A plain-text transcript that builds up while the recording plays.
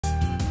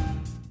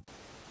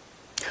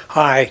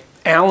Hi,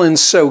 Alan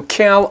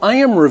SoCal. I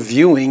am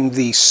reviewing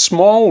the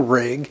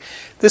SMALLRIG.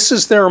 This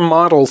is their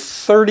model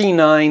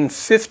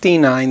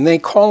 3959. They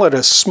call it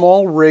a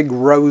SMALLRIG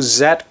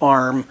Rosette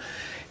Arm,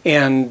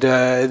 and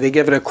they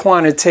give it a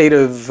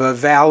quantitative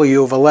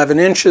value of 11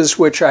 inches,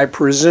 which I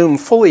presume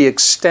fully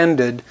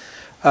extended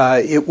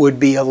it would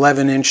be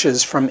 11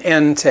 inches from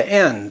end to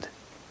end.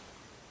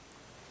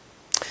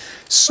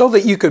 So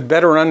that you could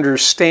better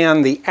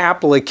understand the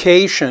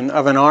application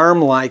of an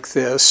arm like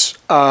this,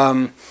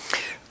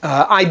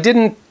 I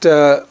didn't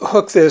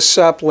hook this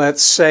up,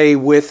 let's say,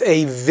 with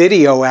a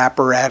video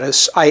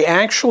apparatus. I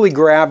actually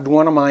grabbed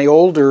one of my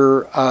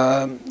older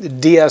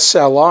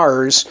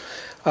DSLRs,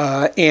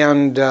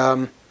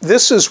 and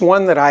this is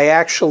one that I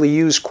actually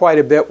use quite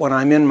a bit when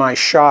I'm in my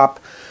shop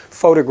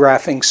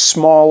photographing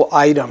small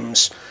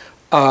items.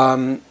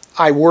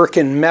 I work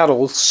in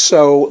metal,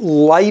 so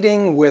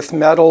lighting with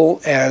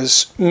metal,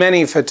 as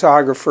many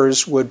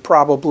photographers would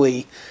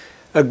probably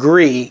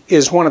agree,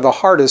 is one of the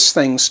hardest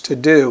things to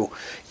do.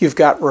 You've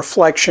got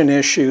reflection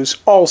issues,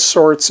 all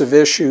sorts of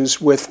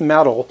issues with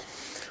metal.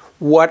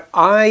 What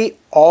I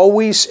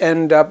always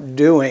end up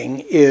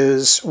doing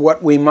is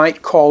what we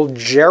might call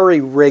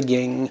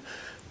jerry-rigging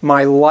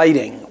my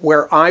lighting,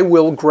 where I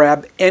will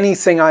grab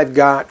anything I've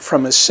got,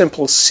 from a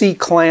simple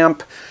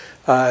C-clamp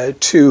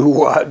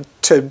to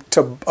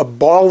a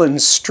ball and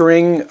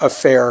string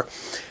affair,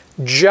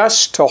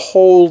 just to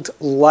hold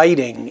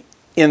lighting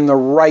in the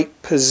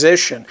right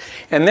position.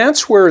 And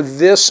that's where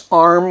this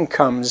arm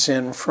comes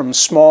in from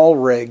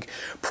SMALLRIG.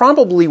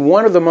 Probably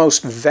one of the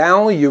most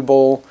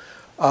valuable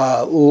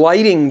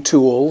lighting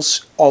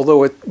tools,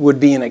 although it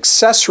would be an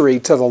accessory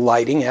to the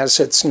lighting,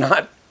 as it's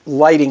not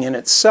lighting in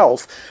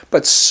itself,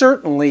 but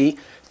certainly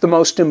the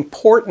most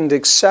important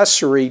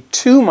accessory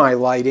to my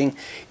lighting,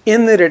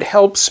 in that it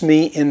helps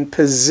me in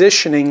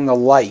positioning the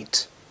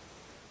light.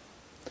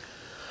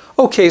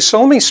 Okay, so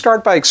let me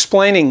start by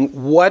explaining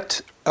what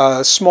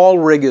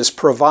SMALLRIG is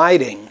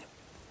providing.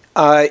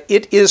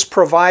 It is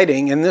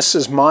providing, and this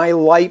is my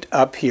light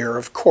up here,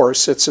 of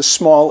course, it's a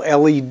small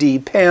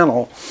LED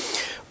panel,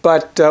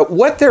 but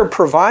what they're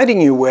providing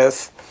you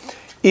with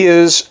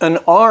is an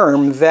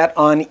arm that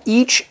on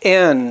each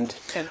end,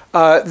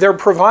 they're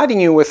providing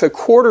you with a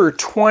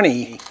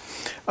 1/4-20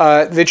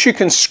 that you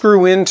can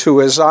screw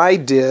into, as I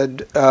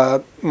did,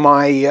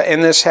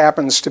 and this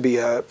happens to be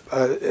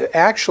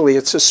actually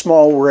it's a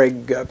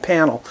SMALLRIG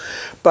panel,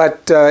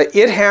 but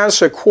it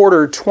has a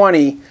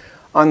 1/4-20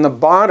 on the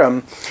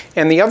bottom.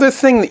 And the other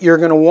thing that you're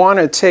going to want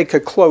to take a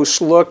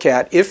close look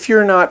at, if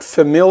you're not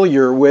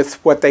familiar with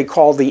what they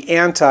call the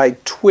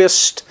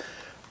anti-twist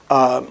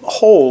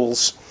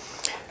holes,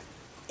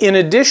 in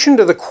addition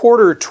to the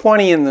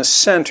 1/4-20 in the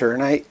center,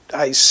 and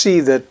I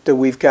see that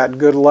we've got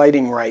good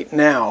lighting right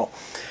now,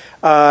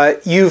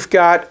 you've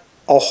got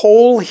a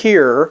hole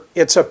here,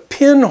 it's a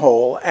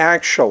pinhole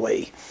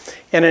actually,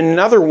 and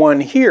another one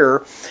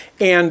here,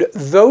 and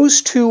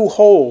those two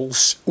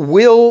holes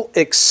will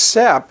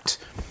accept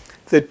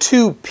the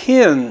two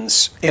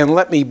pins, and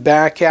let me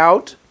back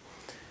out.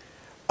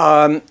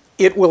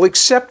 It will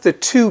accept the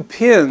two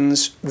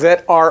pins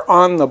that are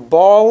on the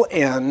ball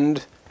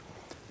end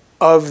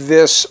of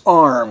this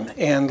arm.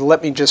 And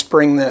let me just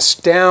bring this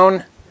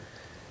down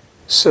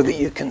so that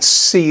you can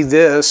see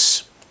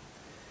this.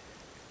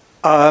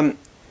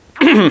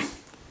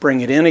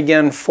 Bring it in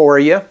again for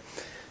you.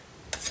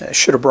 I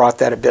should have brought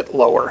that a bit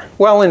lower.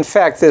 Well, in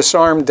fact, this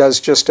arm does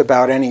just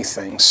about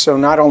anything. So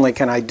not only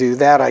can I do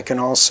that, I can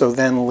also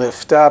then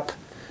lift up.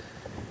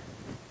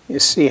 You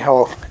see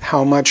how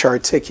much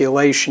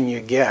articulation you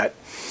get.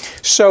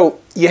 So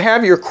you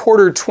have your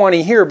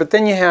 1/4-20 here, but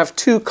then you have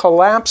two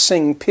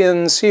collapsing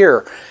pins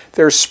here.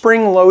 They're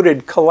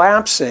spring-loaded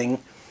collapsing,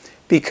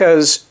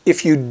 because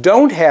if you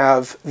don't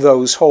have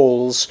those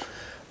holes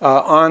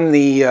on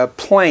the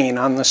plane,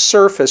 on the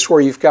surface,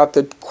 where you've got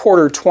the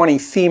 1/4-20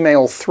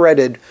 female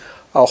threaded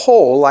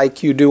hole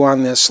like you do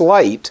on this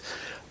light,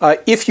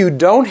 if you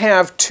don't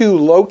have two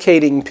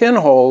locating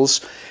pinholes,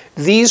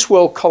 these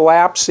will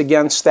collapse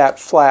against that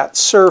flat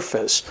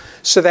surface.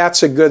 So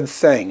that's a good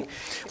thing.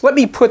 Let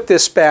me put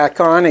this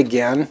back on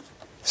again,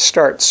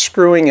 start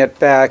screwing it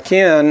back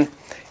in,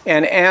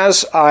 and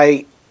as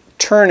I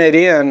turn it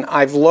in,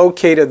 I've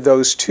located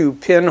those two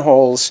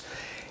pinholes,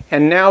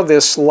 and now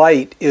this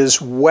light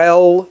is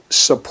well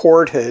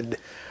supported.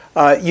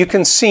 You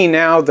can see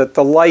now that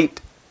the light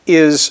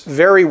is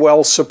very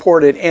well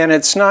supported, and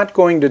it's not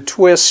going to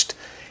twist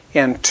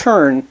and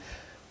turn.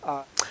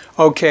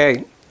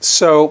 Okay,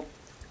 so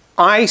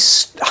I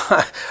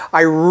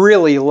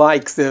really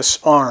like this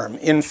arm.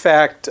 In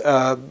fact,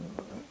 to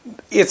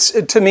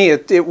me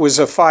it was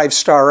a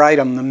 5-star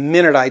item the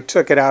minute I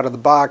took it out of the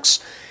box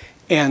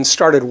and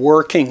started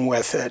working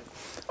with it.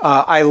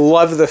 I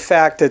love the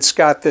fact it's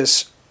got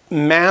this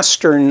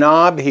master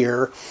knob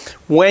here.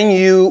 When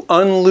you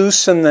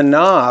unloosen the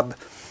knob,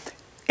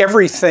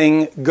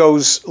 everything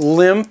goes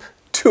limp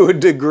to a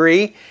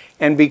degree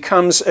and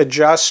becomes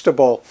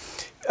adjustable.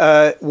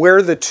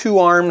 Where the two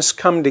arms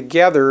come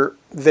together,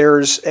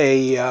 there's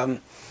a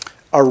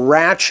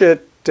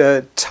ratchet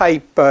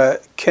type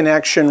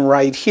connection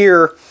right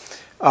here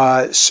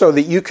so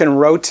that you can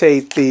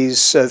rotate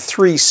these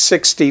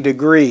 360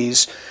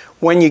 degrees.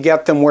 When you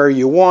get them where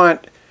you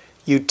want,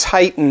 you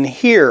tighten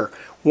here.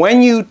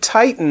 When you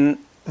tighten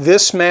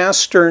this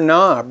master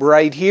knob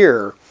right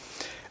here,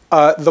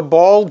 the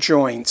ball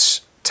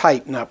joints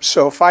tighten up.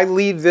 So if I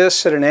leave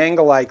this at an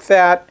angle like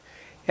that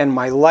and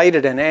my light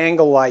at an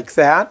angle like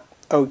that,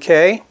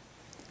 okay,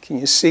 can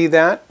you see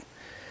that?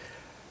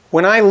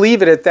 When I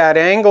leave it at that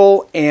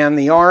angle and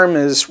the arm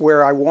is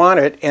where I want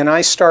it and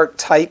I start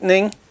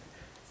tightening,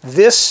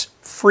 this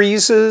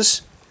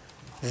freezes,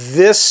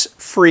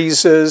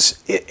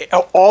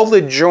 all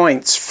the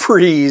joints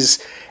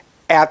freeze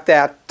at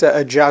that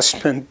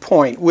adjustment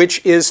point,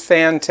 which is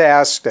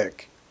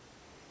fantastic.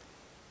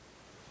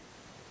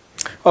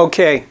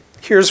 Okay,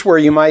 here's where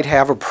you might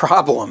have a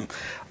problem.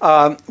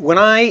 When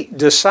I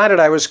decided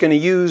I was going to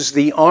use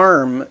the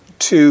arm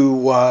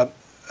to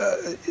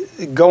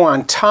go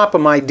on top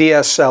of my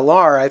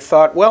DSLR, I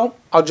thought, well,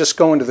 I'll just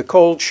go into the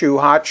cold shoe,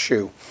 hot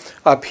shoe.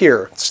 Up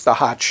here, it's the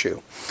hot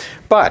shoe.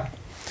 But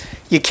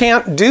you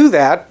can't do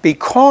that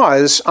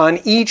because on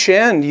each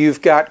end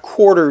you've got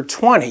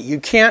 1/4-20. You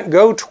can't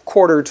go to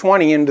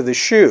 1/4-20 into the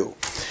shoe.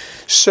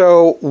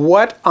 So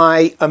what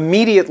I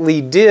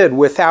immediately did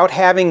without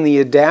having the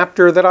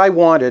adapter that I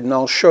wanted, and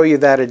I'll show you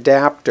that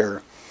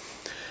adapter,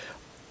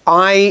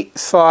 I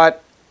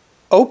thought,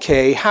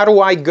 okay, how do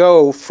I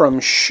go from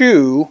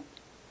shoe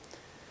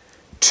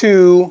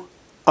to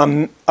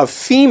a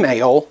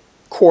female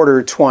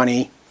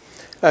 1/4-20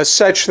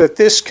 such that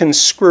this can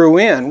screw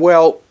in?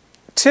 Well,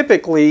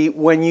 typically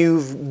when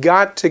you've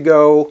got to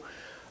go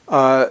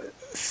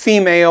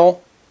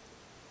female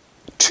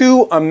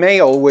to a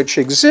male, which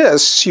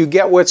exists, you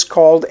get what's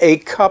called a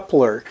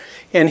coupler.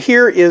 And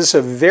here is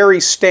a very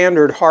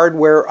standard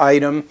hardware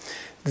item.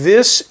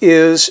 This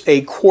is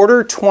a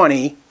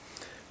 1/4-20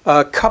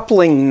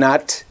 coupling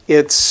nut.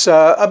 It's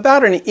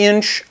about 1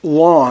 inch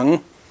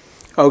long,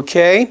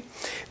 okay?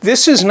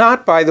 This is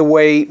not, by the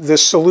way, the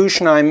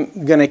solution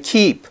I'm going to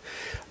keep.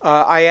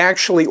 I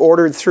actually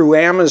ordered through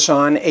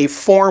Amazon a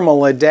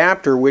formal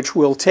adapter which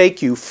will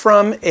take you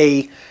from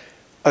a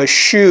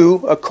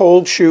shoe, a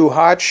cold shoe,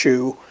 hot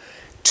shoe,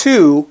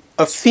 to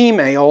a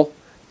female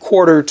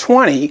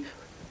 1/4-20,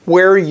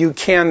 where you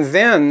can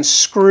then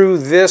screw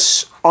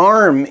this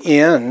arm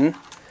in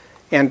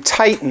and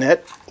tighten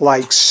it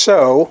like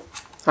so.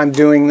 I'm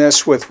doing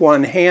this with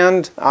one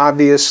hand,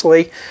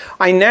 obviously.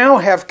 I now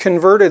have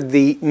converted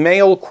the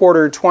male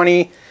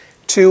 1/4-20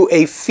 to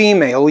a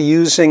female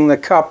using the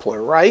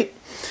coupler, right?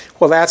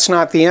 Well, that's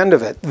not the end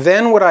of it.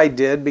 Then what I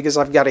did, because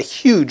I've got a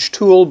huge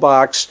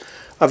toolbox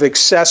of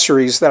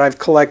accessories that I've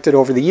collected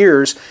over the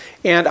years,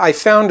 and I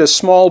found a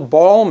small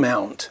ball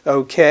mount,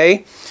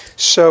 okay?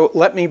 So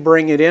let me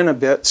bring it in a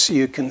bit so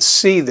you can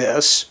see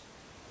this.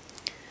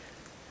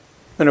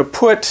 I'm going to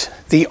put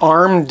the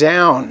arm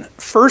down.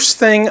 First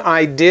thing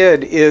I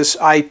did is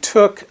I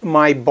took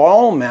my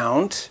ball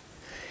mount,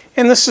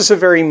 and this is a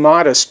very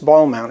modest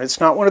ball mount. It's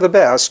not one of the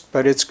best,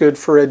 but it's good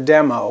for a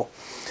demo.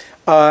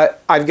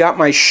 I've got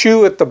my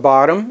shoe at the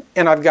bottom,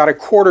 and I've got a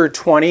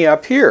 1/4-20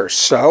 up here.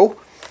 So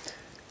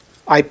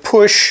I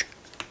push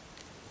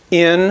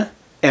in,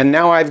 and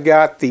now I've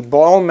got the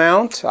ball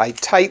mount. I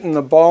tighten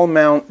the ball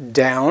mount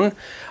down.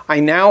 I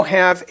now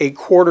have a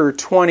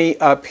 1/4-20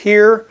 up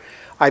here.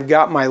 I've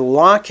got my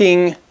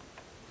locking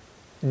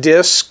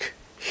disc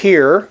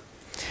here.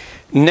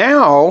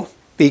 Now,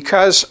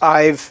 because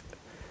I've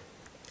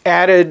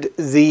added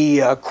the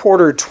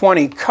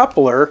 1/4-20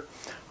 coupler,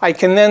 I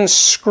can then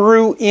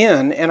screw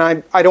in, and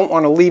I don't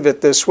want to leave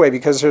it this way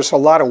because there's a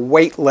lot of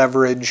weight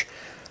leverage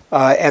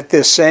at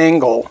this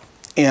angle.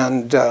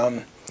 And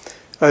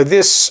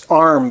this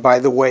arm, by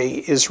the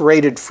way, is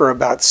rated for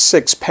about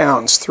 6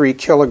 pounds, 3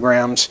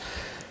 kilograms.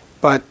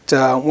 But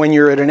when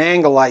you're at an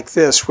angle like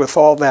this with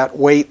all that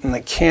weight in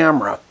the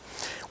camera.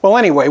 Well,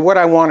 anyway, what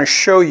I want to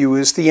show you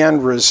is the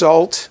end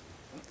result.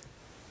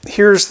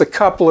 Here's the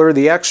coupler,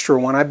 the extra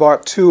one. I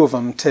bought 2 of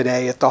them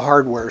today at the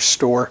hardware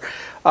store.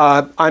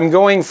 I'm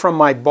going from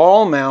my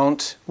ball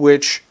mount,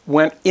 which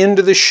went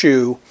into the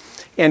shoe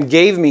and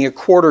gave me a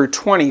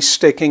 1/4-20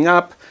 sticking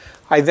up.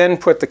 I then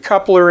put the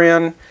coupler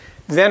in.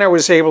 Then I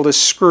was able to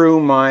screw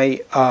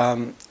my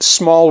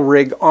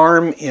SMALLRIG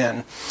arm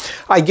in.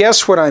 I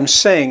guess what I'm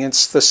saying,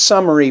 it's the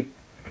summary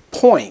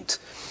point.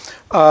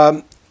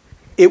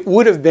 It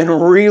would have been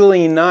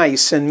really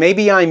nice, and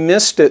maybe I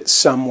missed it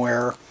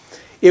somewhere.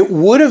 It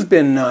would have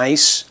been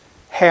nice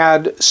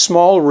had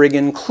SMALLRIG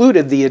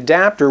included the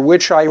adapter,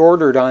 which I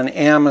ordered on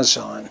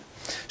Amazon.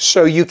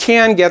 So you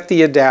can get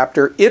the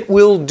adapter. It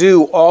will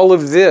do all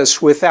of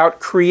this without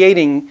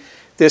creating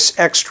this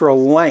extra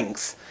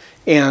length.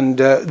 And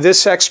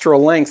this extra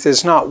length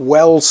is not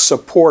well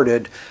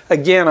supported.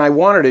 Again, I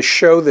wanted to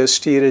show this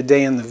to you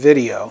today in the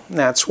video, and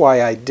that's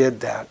why I did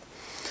that.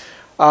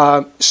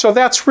 So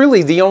that's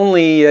really the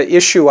only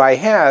issue I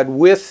had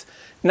with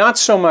not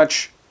so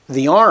much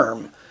the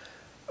arm,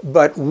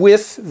 but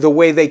with the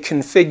way they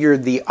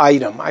configured the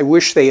item. I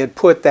wish they had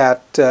put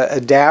that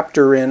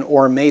adapter in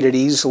or made it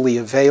easily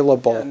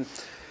available.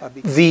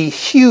 The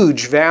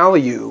huge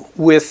value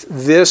with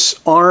this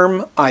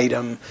arm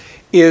item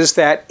is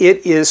that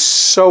it is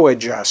so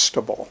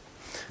adjustable.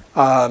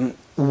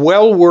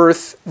 Well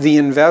worth the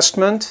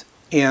investment,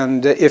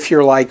 and if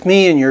you're like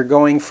me and you're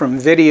going from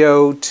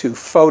video to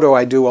photo,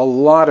 I do a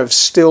lot of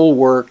still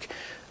work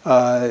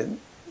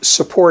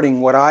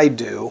supporting what I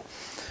do.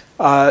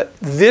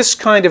 This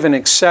kind of an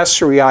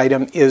accessory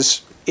item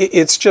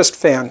it's just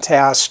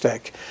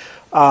fantastic.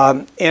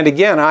 And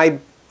again,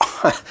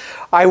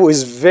 I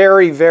was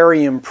very,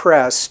 very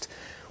impressed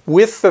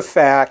with the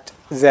fact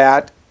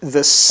that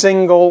the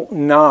single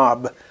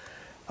knob,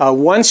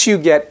 once you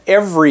get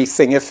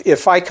everything,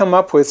 if I come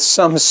up with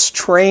some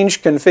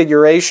strange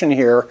configuration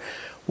here,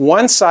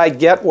 once I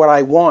get what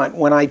I want,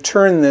 when I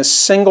turn this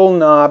single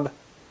knob,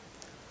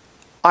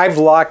 I've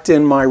locked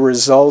in my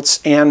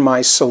results and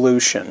my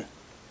solution.